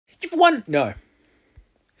You've won. No.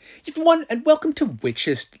 You've won, and welcome to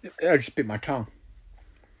Witches. I just bit my tongue.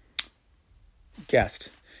 Guest.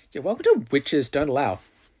 Yeah, welcome to Witches Don't Allow.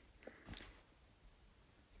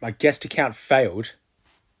 My guest account failed.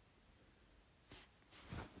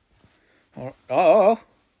 Oh.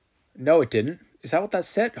 No, it didn't. Is that what that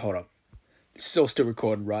said? Hold on. This is all still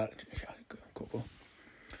recording, right? Cool.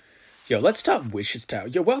 Yo, let's start Witch's Tale.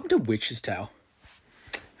 Yo, welcome to Witch's Tale.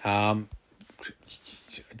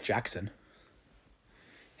 Jackson.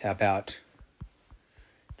 How about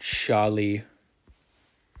Charlie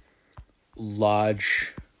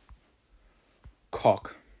Large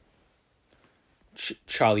Cock?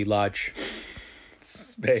 Charlie Large.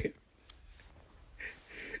 Spade.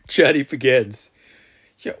 Journey begins.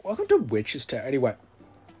 Yeah, welcome to Witch's Tale.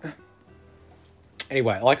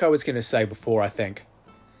 Anyway, like I was going to say before, I think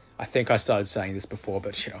I started saying this before,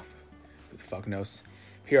 but, you know, who the fuck knows?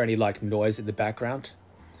 Hear any, like, noise in the background?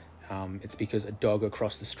 It's because a dog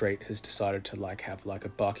across the street has decided to, like, have, like, a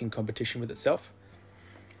barking competition with itself.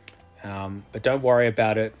 But don't worry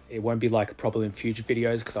about it. It won't be, like, a problem in future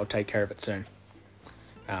videos because I'll take care of it soon.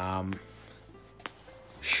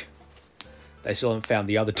 They still haven't found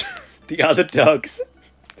the other dogs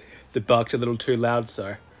that barked a little too loud,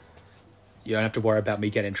 so you don't have to worry about me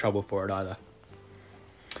getting in trouble for it either.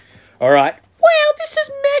 Alright. Wow, this is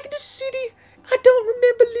Magna City. I don't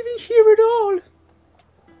remember living here at all.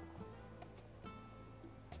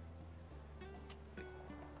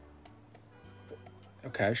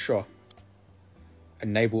 Okay, sure.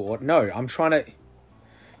 Enable or no, I'm trying to...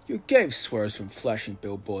 Your game swerves from flashing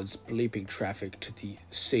billboards, bleeping traffic to the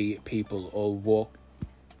see people or walk.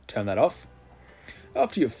 Turn that off.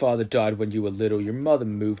 After your father died when you were little, your mother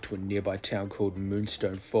moved to a nearby town called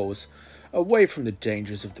Moonstone Falls, away from the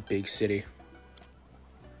dangers of the big city.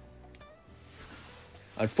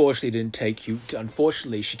 Unfortunately,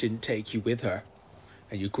 she didn't take you with her,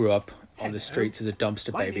 and you grew up on the streets as a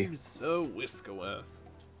dumpster baby. My name is Sir Whiskerworth.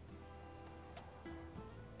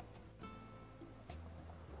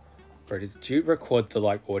 Bro, did you record the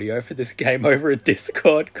audio for this game over a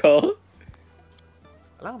Discord call?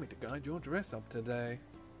 Allow me to guide your dress up today.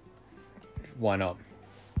 Why not?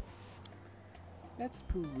 Let's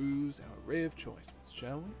peruse our array of choices,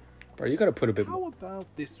 shall we? Bro, you gotta put a bit How about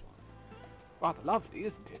this one? Rather lovely,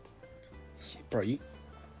 isn't it? Bro, is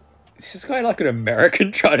this guy like an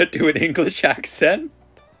American trying to do an English accent?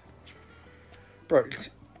 Bro,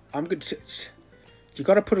 I'm good. You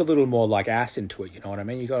gotta put a little more ass into it, you know what I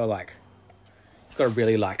mean? You gotta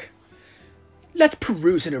really let's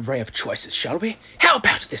peruse an array of choices, shall we? How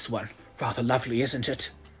about this one? Rather lovely, isn't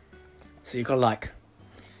it? So you gotta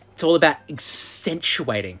it's all about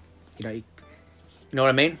accentuating, you know what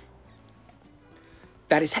I mean?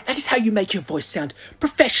 That is how you make your voice sound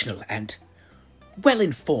professional and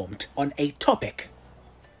well-informed on a topic.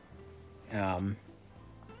 Yeah,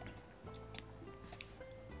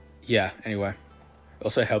 anyway.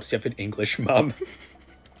 Also helps you have an English mum.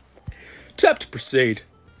 Tap to proceed.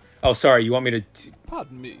 Oh, sorry, you want me to...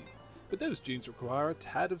 Pardon me, but those jeans require a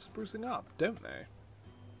tad of sprucing up, don't they?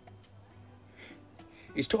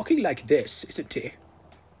 He's talking like this, isn't he?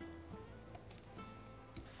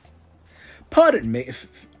 Pardon me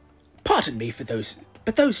for those...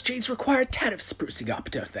 But those jeans require a tad of sprucing up,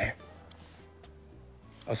 don't they?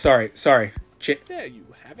 Oh, sorry. There you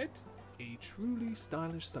have it. A truly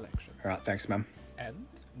stylish selection. Alright, thanks, ma'am. And,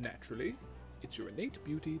 naturally, it's your innate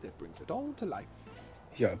beauty that brings it all to life.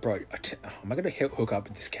 Yo, bro, am I going to hook up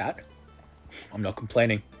with this cat? I'm not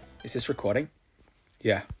complaining. Is this recording?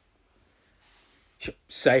 Yeah.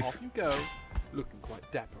 Safe. Off you go. Looking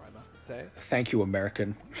quite dapper, I must say. Thank you,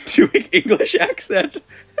 American. Doing English accent.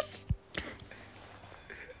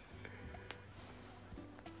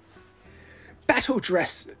 Battle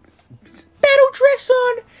dress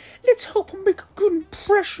on! Let's hope I make a good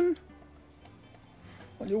impression.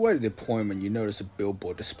 On your way to the appointment, you notice a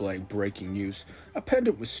billboard displaying breaking news. A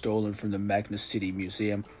pendant was stolen from the Magna City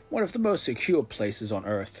Museum, one of the most secure places on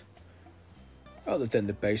Earth. Other than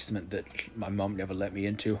the basement that my mum never let me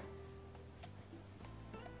into.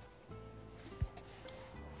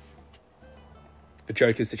 The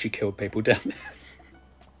joke is that she killed people down there.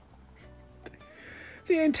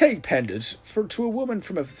 The antique pendant to a woman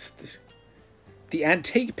from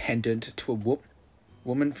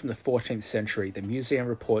woman from the 14th century. The museum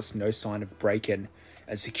reports no sign of break-in,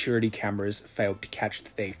 and security cameras failed to catch the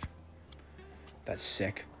thief. That's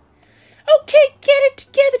sick. Okay, get it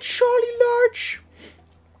together, Charlie Large.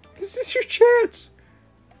 This is your chance.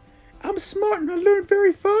 I'm smart and I learn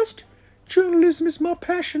very fast. Journalism is my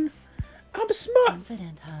passion. I'm smart.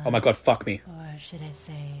 Confident, huh? Oh my god, fuck me. Or should I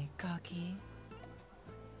say cocky?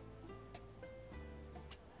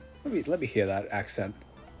 Let me hear that accent.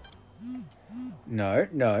 No,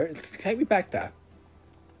 take me back there.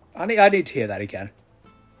 I need to hear that again.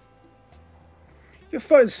 Your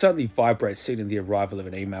phone suddenly vibrates, signaling the arrival of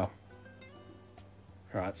an email.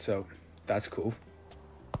 Alright, so that's cool.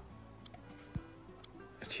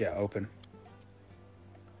 Yeah, open.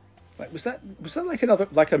 Like, was that like another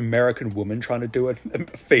like American woman trying to do a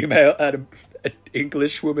female and an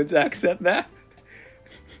English woman's accent there?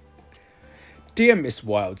 Dear Miss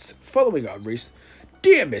Wilds, following our recent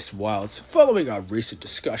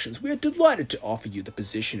discussions, we are delighted to offer you the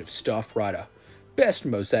position of staff writer, Best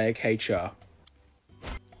Mosaic HR.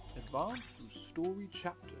 Advance through story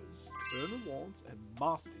chapters, earn awards, and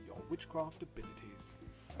master your witchcraft abilities.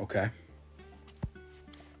 Okay.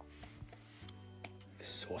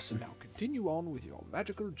 This is awesome. Now continue on with your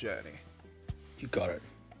magical journey. You got it.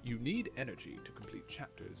 You need energy to complete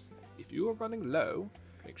chapters. If you are running low,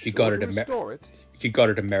 make sure You got to it, restore it. You got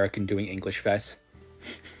it, American doing English face.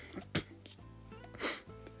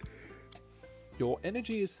 Your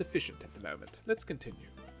energy is sufficient at the moment. Let's continue.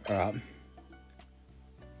 Alright.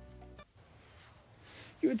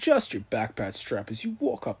 You adjust your backpack strap as you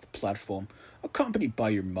walk up the platform, accompanied by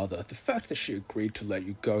your mother. The fact that she agreed to let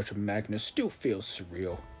you go to Magnus still feels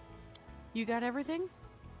surreal. You got everything?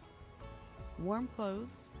 Warm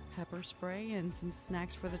clothes, pepper spray, and some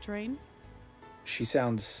snacks for the train? She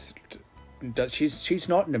sounds... She's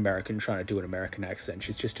not an American trying to do an American accent.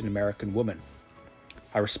 She's just an American woman.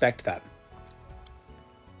 I respect that.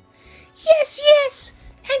 Yes,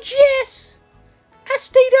 and yes! I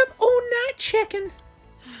stayed up all night checking.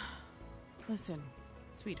 Listen,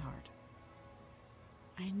 sweetheart.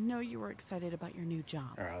 I know you were excited about your new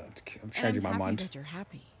job. Alright, I'm changing my mind. I'm happy that you're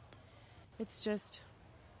happy. It's just...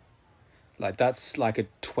 Like, that's like a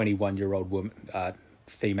 21-year-old woman,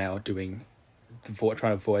 female trying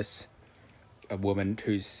to voice a woman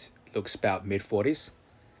who's looks about mid-40s.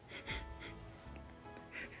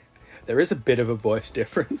 There is a bit of a voice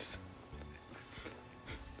difference.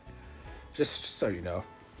 Just so you know.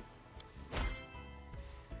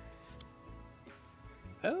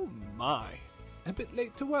 Oh my. A bit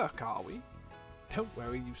late to work, are we? Don't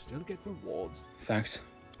worry, you still get rewards. Thanks.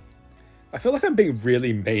 I feel like I'm being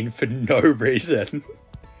really mean for no reason.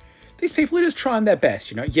 These people are just trying their best,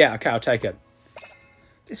 you know? Yeah, okay, I'll take it.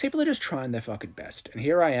 These people are just trying their fucking best. And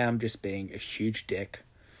here I am just being a huge dick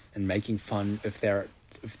and making fun of their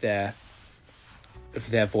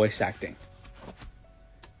voice acting.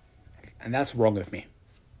 And that's wrong of me.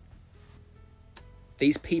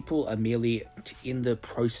 These people are merely in the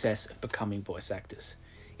process of becoming voice actors.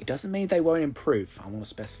 It doesn't mean they won't improve. I want to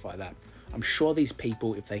specify that. I'm sure these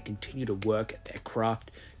people, if they continue to work at their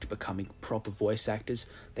craft to becoming proper voice actors,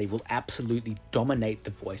 they will absolutely dominate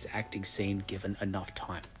the voice acting scene given enough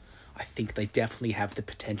time. I think they definitely have the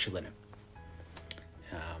potential in it.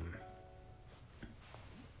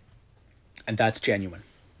 And that's genuine.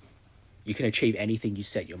 You can achieve anything you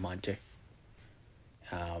set your mind to.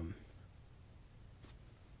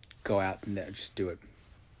 Go out and just do it.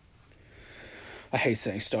 I hate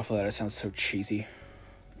saying stuff like that. It sounds so cheesy.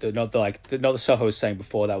 Not the stuff I was saying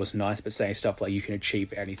before that was nice, but saying stuff like you can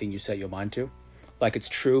achieve anything you set your mind to. Like it's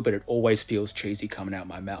true, but it always feels cheesy coming out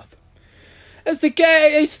my mouth. As the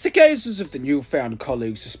cases of the newfound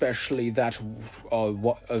colleagues, especially that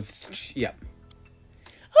Oh!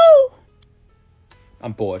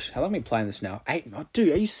 I'm bored. How long have I been playing this now?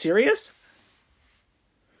 Dude, are you serious?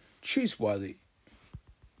 Choose wisely.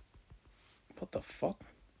 What the fuck?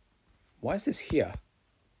 Why is this here?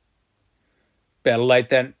 Better late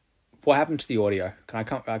than... What happened to the audio? Can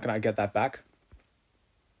I get that back?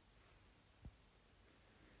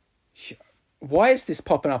 Why is this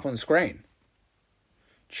popping up on the screen?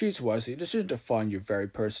 Choose wisely. This should define your very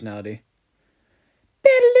personality.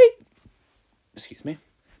 Better late... Excuse me.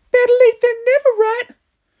 Better late than never, right?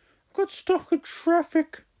 Got stuck in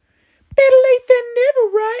traffic. Better late than never,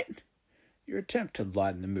 right? Your attempt to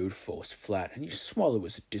lighten the mood falls flat, and you swallow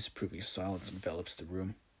as a disapproving silence envelops the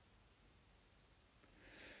room.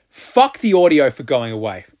 Fuck the audio for going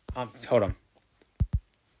away. Hold on.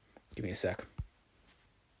 Give me a sec.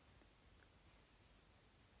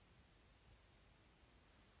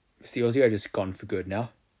 Is the audio just gone for good now?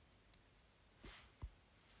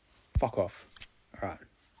 Fuck off.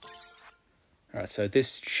 Alright, so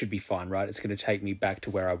this should be fine, right? It's going to take me back to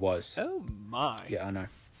where I was. Oh my. Yeah, I know.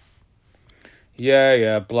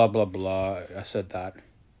 Yeah, blah, blah, blah. I said that.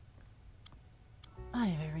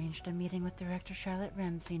 I've arranged a meeting with Director Charlotte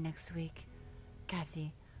Ramsey next week.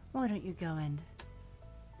 Cassie, why don't you go and...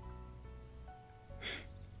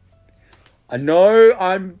 I know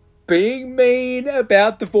I'm being mean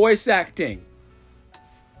about the voice acting.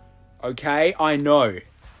 Okay, I know.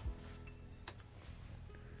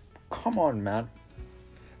 Come on, man.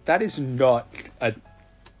 That is not a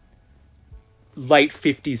late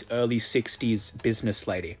 50s, early 60s business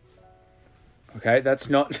lady. Okay, that's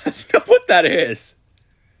not what that is.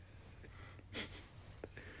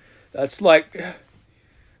 It's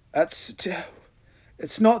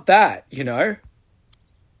not that, you know?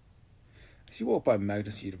 As you walk by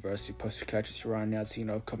Magnus University, poster catches your eye announcing an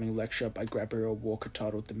upcoming lecture by Gabriel Walker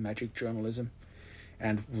titled The Magic Journalism.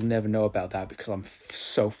 And we'll never know about that because I'm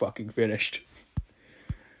so fucking finished.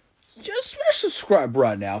 Just subscribe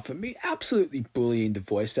right now for me absolutely bullying the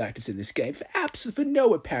voice actors in this game for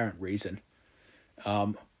no apparent reason.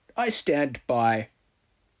 I stand by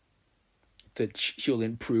that she'll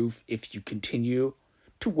improve if you continue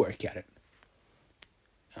to work at it.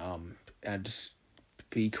 And just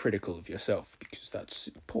be critical of yourself because that's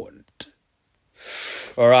important.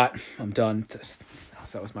 All right, I'm done.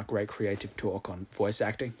 So that was my great creative talk on voice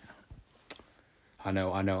acting. I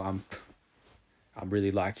know. I'm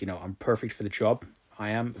really like, I'm perfect for the job. I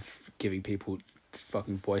am giving people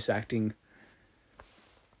fucking voice acting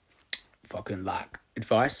fucking like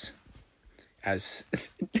advice as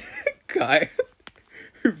a guy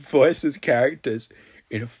who voices characters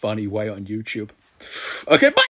in a funny way on YouTube. Okay, bye.